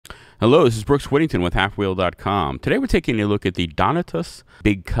Hello, this is Brooks Whittington with halfwheel.com. Today we're taking a look at the Donatus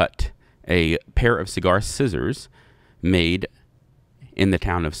Big Cut, a pair of cigar scissors made in the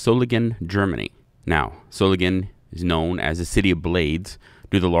town of Solingen, Germany. Now, Solingen is known as the city of blades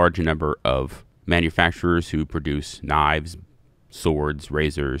due to the large number of manufacturers who produce knives, swords,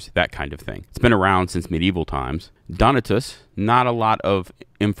 razors, that kind of thing. It's been around since medieval times. Donatus, not a lot of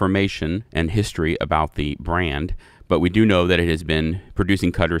information and history about the brand, but we do know that it has been producing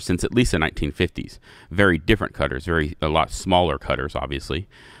cutters since at least the 1950s. Very different cutters, a lot smaller cutters, obviously,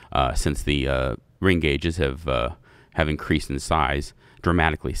 since the ring gauges have increased in size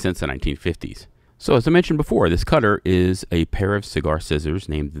dramatically since the 1950s. So as I mentioned before, this cutter is a pair of cigar scissors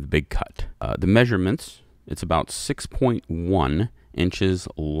named the Big Cut. The measurements, it's about 6.1 inches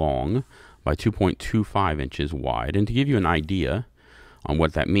long by 2.25 inches wide. And to give you an idea on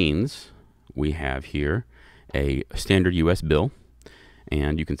what that means, we have here a standard US bill,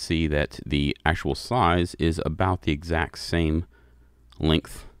 and you can see that the actual size is about the exact same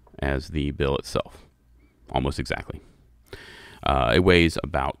length as the bill itself, almost exactly. It weighs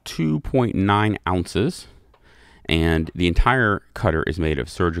about 2.9 ounces, and the entire cutter is made of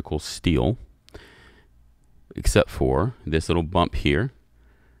surgical steel, except for this little bump here.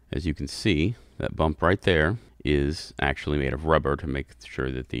 As you can see, that bump right there is actually made of rubber to make sure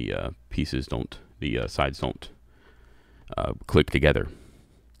that the sides don't click together.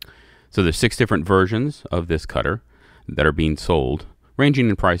 So there's 6 different versions of this cutter that are being sold, ranging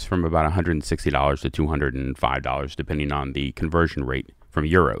in price from about $160 to $205, depending on the conversion rate from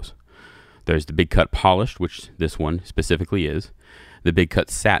euros. There's the Big Cut Polished, which this one specifically is, the Big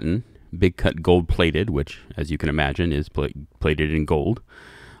Cut Satin, Big Cut Gold Plated, which, as you can imagine, is plated in gold,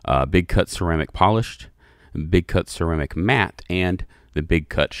 Big Cut Ceramic Polished, Big Cut Ceramic Matte, and the Big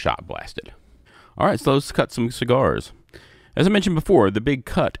Cut Shot Blasted. All right, so let's cut some cigars. As I mentioned before, the Big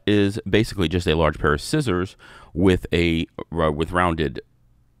Cut is basically just a large pair of scissors with rounded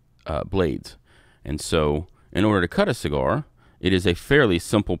blades. And so, in order to cut a cigar, it is a fairly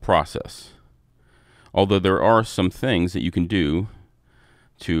simple process. Although there are some things that you can do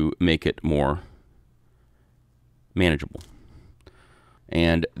to make it more manageable.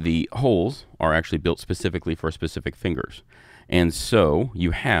 And the holes are actually built specifically for specific fingers. And so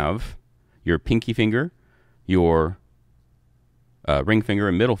you have your pinky finger, your ring finger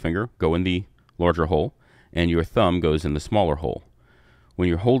and middle finger go in the larger hole, and your thumb goes in the smaller hole. When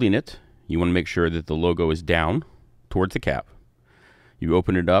you're holding it, you want to make sure that the logo is down towards the cap. You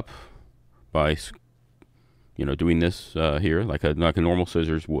open it up by doing this here like a normal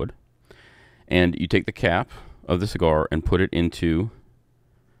scissors would, and you take the cap of the cigar and put it into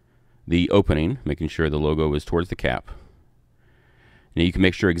the opening, making sure the logo is towards the cap. Now you can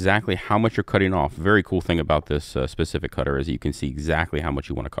make sure exactly how much you're cutting off. Very cool thing about this specific cutter is you can see exactly how much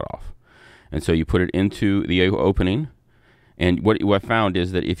you want to cut off. And so you put it into the opening, and what I found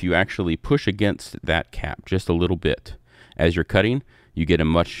is that if you actually push against that cap just a little bit as you're cutting, you get a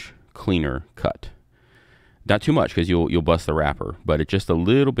much cleaner cut. Not too much, because you'll bust the wrapper, but just a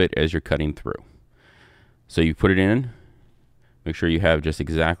little bit as you're cutting through. So you put it in, make sure you have just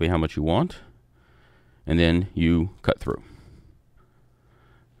exactly how much you want, and then you cut through.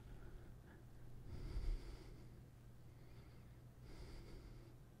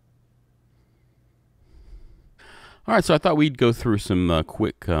 All right, so I thought we'd go through some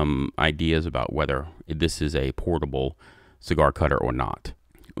quick ideas about whether this is a portable cigar cutter or not.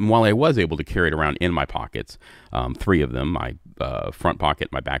 And while I was able to carry it around in my pockets, 3 of them, my front pocket,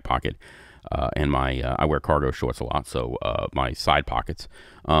 my back pocket, and I wear cargo shorts a lot, so my side pockets,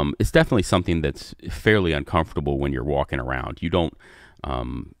 it's definitely something that's fairly uncomfortable when you're walking around. You don't,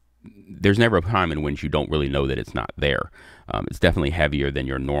 there's never a time in which you don't really know that it's not there. It's definitely heavier than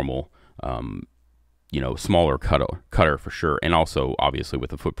your normal smaller cutter for sure. And also, obviously,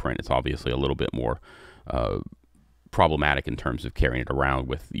 with the footprint, it's obviously a little bit more problematic in terms of carrying it around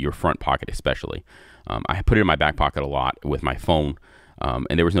with your front pocket especially. I put it in my back pocket a lot with my phone,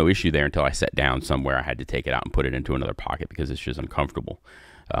 and there was no issue there until I sat down somewhere. I had to take it out and put it into another pocket because it's just uncomfortable.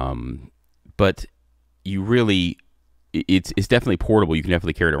 But you really... It's definitely portable. You can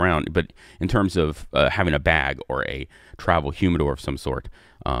definitely carry it around. But in terms of having a bag or a travel humidor of some sort,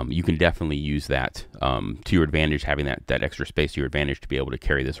 you can definitely use that to your advantage, having that extra space to your advantage to be able to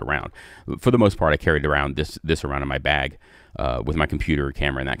carry this around. For the most part, I carried around this around in my bag with my computer,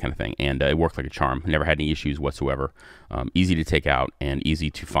 camera, and that kind of thing. And it worked like a charm. Never had any issues whatsoever. Easy to take out and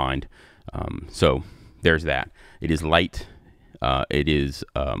easy to find. So there's that. It is light. It is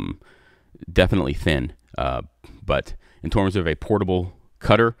definitely thin. But in terms of a portable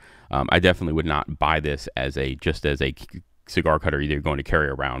cutter, I definitely would not buy this as just as a cigar cutter you're going to carry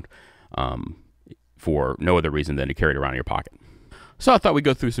around for no other reason than to carry it around in your pocket. So I thought we'd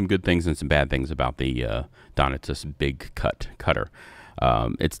go through some good things and some bad things about the Donatus Big Cut cutter.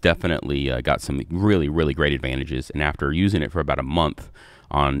 It's definitely got some really, really great advantages, and after using it for about a month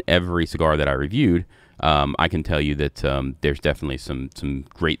on every cigar that I reviewed, I can tell you that there's definitely some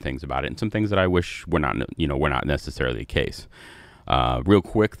great things about it, and some things that I wish were not necessarily the case. Real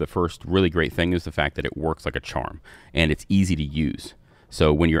quick, the first really great thing is the fact that it works like a charm, and it's easy to use.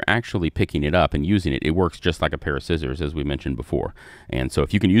 So when you're actually picking it up and using it, it works just like a pair of scissors, as we mentioned before. And so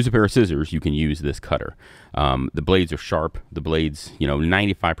if you can use a pair of scissors, you can use this cutter. The blades are sharp. The blades,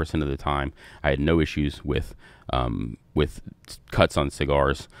 95% of the time, I had no issues with cuts on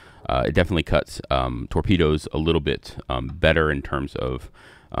cigars. It definitely cuts torpedoes a little bit better in terms of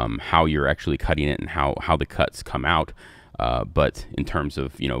how you're actually cutting it and how the cuts come out. But in terms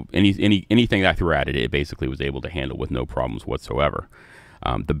of anything that I threw at it, it basically was able to handle with no problems whatsoever.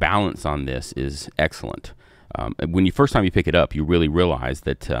 The balance on this is excellent. When you first time you pick it up, you really realize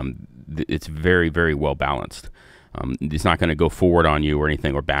that it's very, very well balanced. It's not going to go forward on you or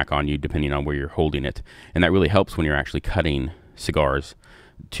anything, or back on you, depending on where you're holding it. And that really helps when you're actually cutting cigars,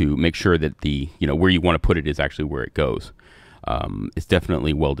 to make sure that where you want to put it is actually where it goes. It's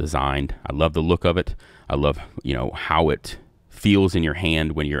definitely well designed. I love the look of it. I love how it feels in your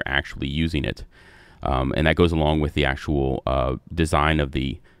hand when you're actually using it. And that goes along with the actual design of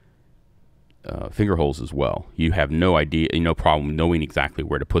the finger holes as well. You have no idea, no problem knowing exactly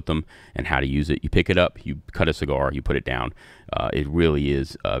where to put them and how to use it. You pick it up, you cut a cigar, you put it down. It really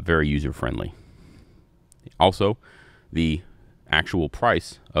is very user-friendly. Also, the actual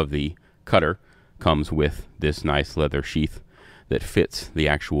price of the cutter comes with this nice leather sheath that fits the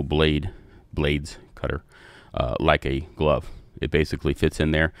actual blades cutter like a glove. It basically fits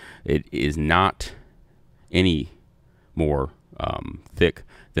in there. It is not any more thick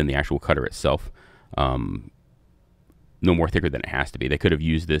than the actual cutter itself. No more thicker than it has to be. They could have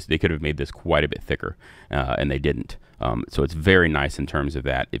used this. They could have made this quite a bit thicker, and they didn't. So it's very nice in terms of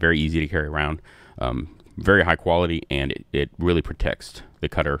that. It's very easy to carry around, very high quality, and it really protects the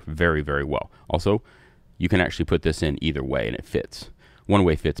cutter very, very well. Also, you can actually put this in either way, and it fits. One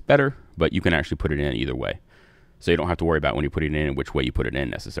way fits better, but you can actually put it in either way. So you don't have to worry about when you put it in which way you put it in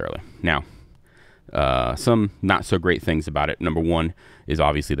necessarily. Now, some not so great things about it. Number one is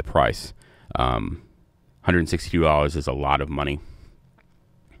obviously the price. $162 is a lot of money,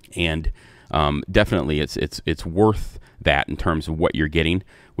 and definitely it's worth that in terms of what you're getting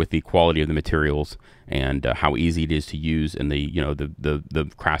with the quality of the materials and how easy it is to use, and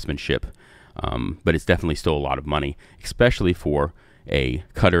the craftsmanship. But it's definitely still a lot of money, especially for a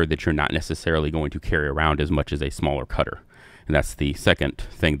cutter that you're not necessarily going to carry around as much as a smaller cutter. And that's the second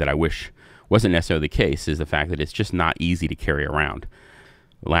thing that I wish wasn't necessarily the case, is the fact that it's just not easy to carry around.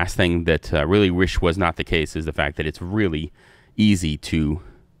 The last thing that I really wish was not the case is the fact that it's really easy to,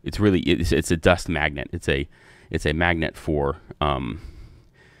 it's a dust magnet. It's a magnet for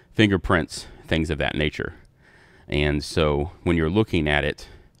fingerprints, things of that nature. And so when you're looking at it,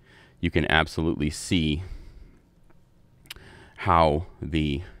 you can absolutely see how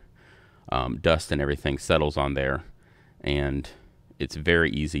the dust and everything settles on there, and it's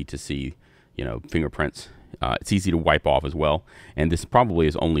very easy to see, fingerprints. It's easy to wipe off as well, and this probably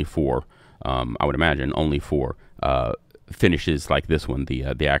is only for, I would imagine, only for finishes like this one,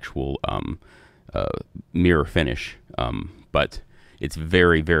 the actual mirror finish. But it's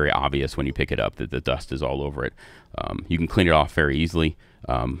very, very obvious when you pick it up that the dust is all over it. You can clean it off very easily,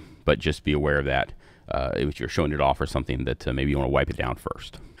 but just be aware of that if you're showing it off or something, that maybe you want to wipe it down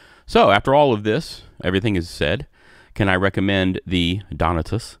first. So after all of this, everything is said, can I recommend the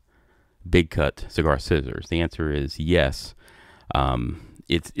Donatus Big Cut cigar scissors? The answer is yes.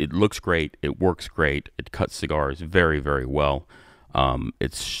 It looks great. It works great. It cuts cigars very, very well.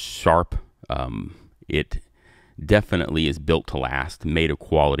 It's sharp. It definitely is built to last, made of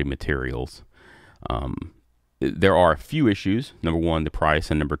quality materials. There are a few issues. Number one, the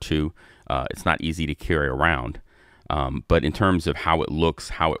price, and number two, it's not easy to carry around. But in terms of how it looks,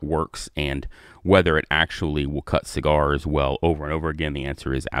 how it works, and whether it actually will cut cigars well over and over again, the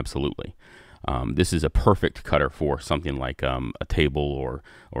answer is absolutely. This is a perfect cutter for something like a table,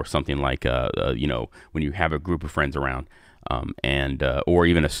 or something like when you have a group of friends around, or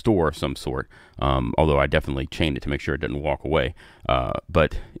even a store of some sort. Although I definitely chain it to make sure it doesn't walk away.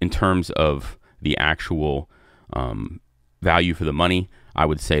 But in terms of the actual value for the money, I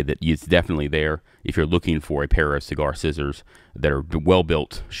would say that it's definitely there if you're looking for a pair of cigar scissors that are well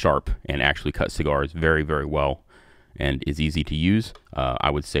built, sharp, and actually cut cigars very, very well, and is easy to use. I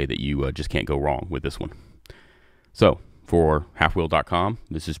would say that you just can't go wrong with this one. So For halfwheel.com,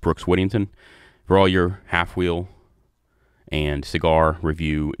 this is Brooks Whittington. For all your half wheel and cigar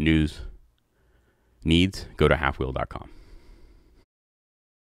review news needs, go to halfwheel.com.